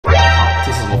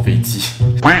么飞机？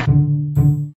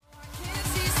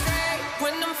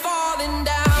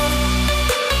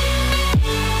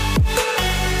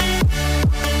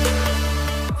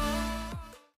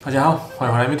大家好，欢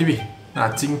迎回来 MTV。那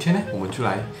今天呢，我们就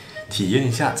来体验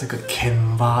一下这个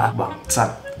Canva 网站，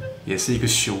也是一个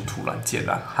修图软件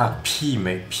啦，它媲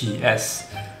美 PS，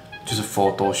 就是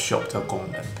Photoshop 这个功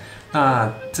能。那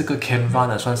这个 Canva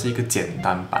呢，算是一个简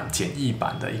单版、简易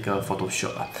版的一个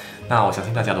Photoshop 啦。那我相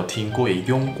信大家都听过，也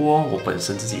用过。我本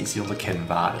身自己也是用这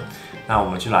Canva 的。那我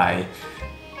们就来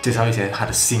介绍一些它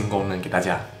的新功能给大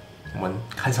家。我们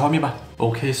看一下画面吧。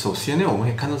OK， 首先呢，我们可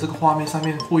以看到这个画面上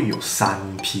面会有3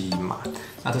匹马。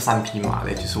那这3匹马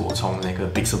呢，就是我从那个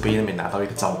Pixabay 那边拿到一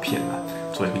个照片啦，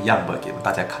做一个样本给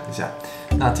大家看一下。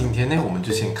那今天呢，我们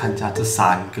就先看一下这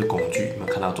3个工具。有没有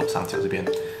看到左上角这边？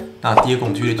那第一个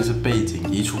工具呢，就是背景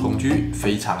移除工具，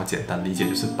非常简单理解，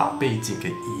就是把背景给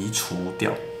移除掉。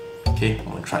OK，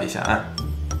 我们 try 一下啊，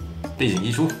背景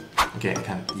移除。OK， 你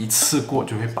看一次过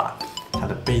就会把它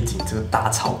的背景这个大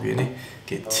草原呢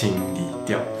给清理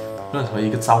掉。任何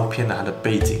一个照片呢，它的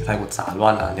背景太过杂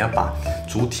乱了，你要把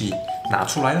主体拿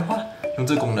出来的话，用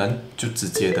这个功能就直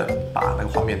接的把那个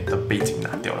画面的背景拿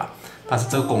掉了。但是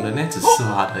这个功能呢，只适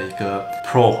合它的一个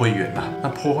Pro 会员啦。那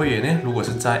Pro 会员呢，如果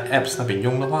是在 Apps 那边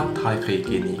用的话，它可以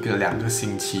给你一个2个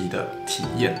星期的体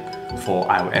验 for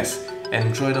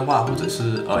iOS。Android 的话，或者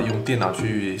是用电脑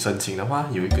去申请的话，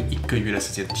有1个月的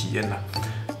时间体验啦。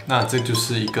那这就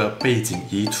是一个背景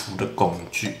移除的工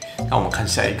具。那我们看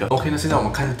下一个。OK， 那现在我们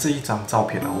看这一张照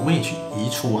片了，我们也去移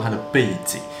除它的背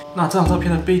景。那这张照片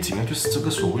的背景呢，就是这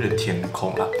个所谓的天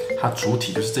空啦，它主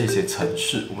体就是这些城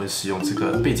市。我们使用这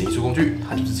个背景移除工具，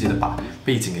它就直接的把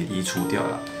背景给移除掉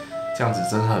了，这样子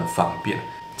真的很方便。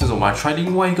这种我们来 try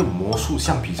另外一个魔术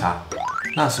橡皮擦。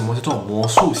那什么叫做魔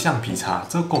术橡皮擦？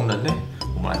这个功能呢，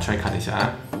我们来 try 看一下啊。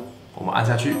我们按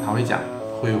下去，它会讲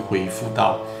会恢复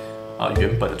到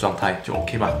原本的状态，就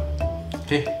OK 吧。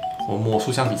OK， 我们魔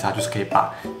术橡皮擦就是可以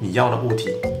把你要的物体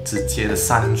直接的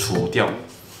删除掉。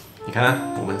你看啊，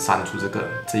我们删除这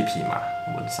一匹马，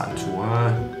我们删除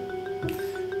啊，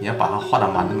你要把它画得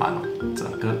满满哦，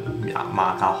整个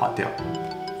马给它画掉。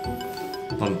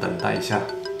让你等待一下。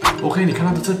OK， 你看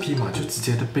到的这匹马就直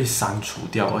接的被删除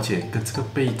掉，而且跟这个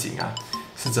背景啊，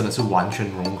是真的是完全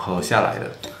融合下来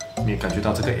的。你也感觉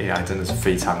到这个 AI 真的是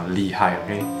非常的厉害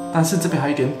 ，OK？ 但是这边还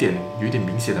有有一点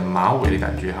明显的马尾的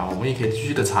感觉哈，我们也可以继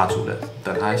续的擦除的，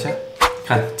等它一下，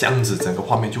看这样子整个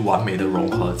画面就完美的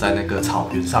融合在那个草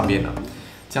原上面了。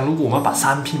这样如果我们把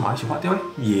3匹马一起画掉呢，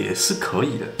也是可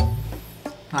以的。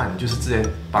那你就是直接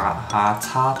把它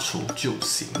擦除就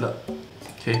行了。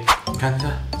OK， 你看一下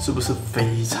是不是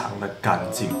非常的干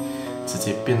净，直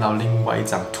接变到另外一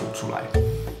张图出来，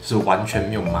就是完全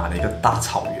没有马的一个大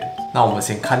草原。那我们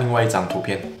先看另外一张图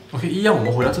片。OK， 一样，我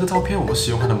们回到这个照片，我们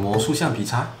使用它的魔术橡皮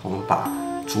擦，我们把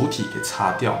主体给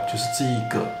擦掉，就是这一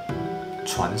个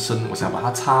船身，我想把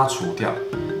它擦除掉。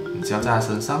你只要在它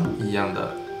身上一样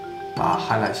的把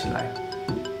它 highlight 起来，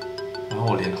然后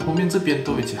我连后面这边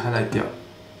都一起 highlight 掉，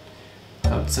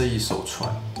还有这一艘船，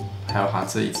还有它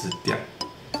这一只雕。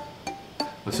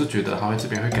我是觉得它这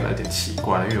边会感到有点奇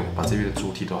怪，因为我把这边的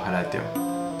主体都 highlight 掉。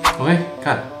OK，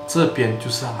 看这边就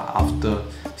是它 after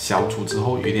消除之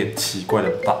后有一点奇怪的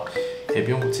bug， 也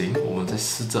不用紧，我们再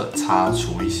试着擦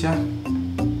除一下，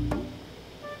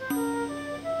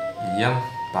一样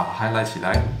把它 highlight 起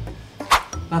来。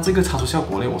那这个擦除效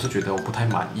果呢，我是觉得我不太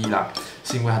满意啦，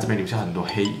是因为它这边留下很多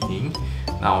黑影。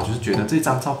那我就是觉得这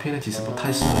张照片呢，其实不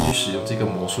太适合去使用这个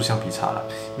魔术橡皮擦了，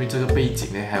因为这个背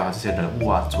景呢，还有这些人物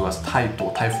啊，主要是太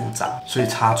多太复杂，所以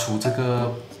擦除这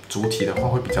个主体的话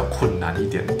会比较困难一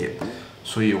点点，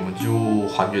所以我们就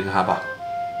还原它吧。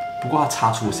不过它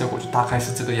擦除的效果就大概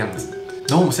是这个样子。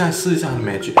然后我们现在试一下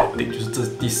Magic edit， 就是这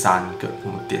第3个，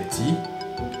我们点击，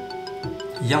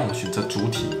一样我们选择主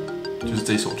体，就是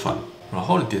这一艘船，然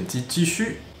后你点击继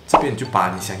续。这边你就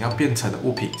把你想要变成的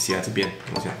物品写在这边，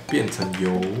我想变成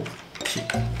游艇，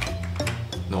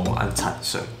然后我们按产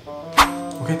生。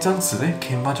OK， 这样子呢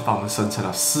 ，Canva 就帮我们生成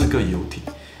了4个游艇，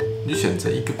你就选择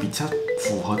一个比较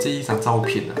符合这一张照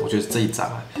片的，我觉得这一张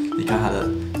啊，你看它的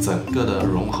整个的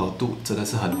融合度真的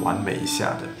是很完美一下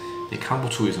的，也看不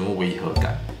出有什么违和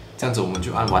感。这样子我们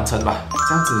就按完成吧，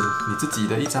这样子你自己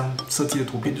的一张设计的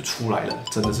图片就出来了，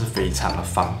真的是非常的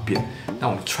方便。那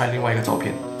我们 try 另外一个照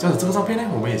片，这样子这个照片呢，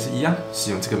我们也是一样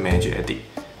使用这个 Magic edit，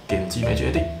 点击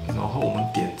Magic edit， 然后我们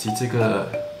点击这个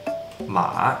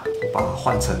马，我把它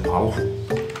换成老虎，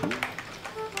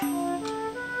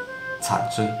产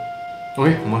生。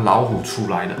OK， 我们老虎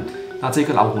出来了。那这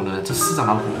个老虎呢，这4张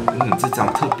老虎，这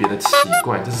张特别的奇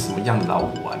怪，这是什么样的老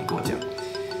虎啊？你跟我讲。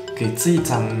给这一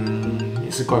张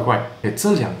也是怪怪。这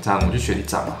2张我就选一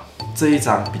张吧，这一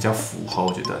张比较符合，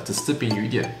我觉得，只是这边有一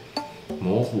点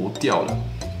模糊掉了，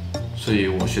所以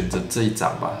我选择这一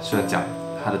张吧。虽然讲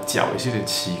它的脚也是有点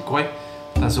奇怪，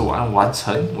但是我按完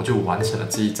成，我就完成了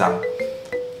这一张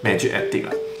Magic Edit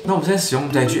了。那我们现在使用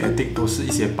Magic Edit 都是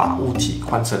一些把物体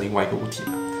换成另外一个物体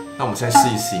嘛。那我们现在试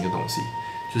一新的东西，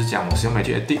就是讲我使用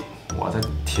Magic Edit， 我要在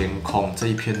天空这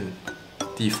一片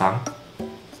地方，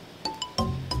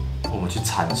我们去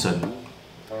产生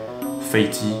飞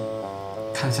机，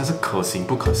看一下是可行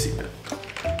不可行的。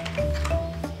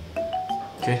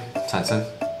OK， 产生。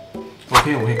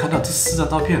OK， 我们可以看到这4张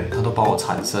照片，它都帮我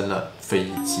产生了飞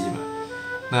机嘛。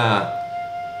那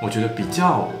我觉得比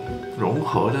较融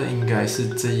合的应该是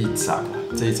这一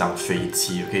张飞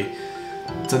机。OK，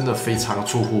 真的非常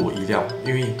出乎我意料，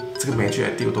因为这个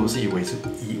Magic Edit 我都是以为是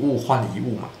以物换以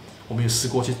物嘛，我没有试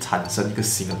过去产生一个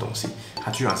新的东西，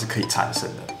它居然是可以产生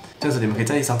的。这样子你们可以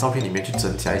在一张照片里面去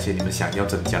增加一些你们想要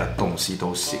增加的东西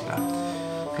都行了。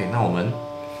OK， 那我们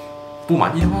不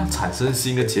满意的话，产生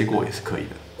新的结果也是可以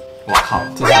的。哇靠，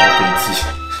这是什么飞机？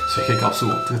谁可以告诉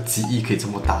我这个机翼可以这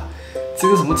么大？这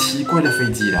个什么奇怪的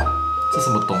飞机啦？这什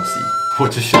么东西？我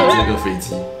就选这个飞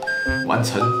机，完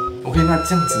成。OK， 那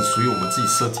这样子属于我们自己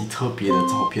设计特别的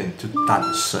照片就诞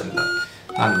生了。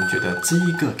那你们觉得这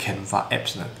一个 Canva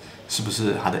Apps 呢，是不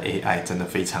是它的 AI 真的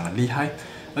非常的厉害？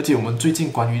而且我们最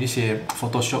近关于一些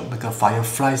Photoshop 那个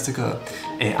Firefly 这个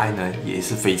AI 呢，也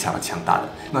是非常的强大的。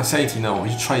那下一集呢，我会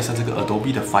去 try 一下这个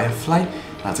Adobe 的 Firefly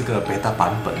这个 beta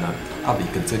版本呢，到底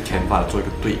跟这个 Canva 做一个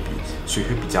对比，谁会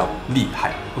比较厉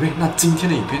害 ？OK， 那今天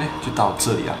的影片呢就到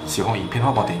这里了。喜欢我影片的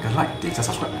话，帮我点一个 like， 点一下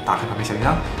subscribe， 打开旁边小铃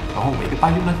铛，然后每个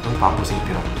拜六呢都会发布新影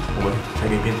片哦。我们下一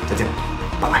个影片再见，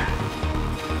拜拜。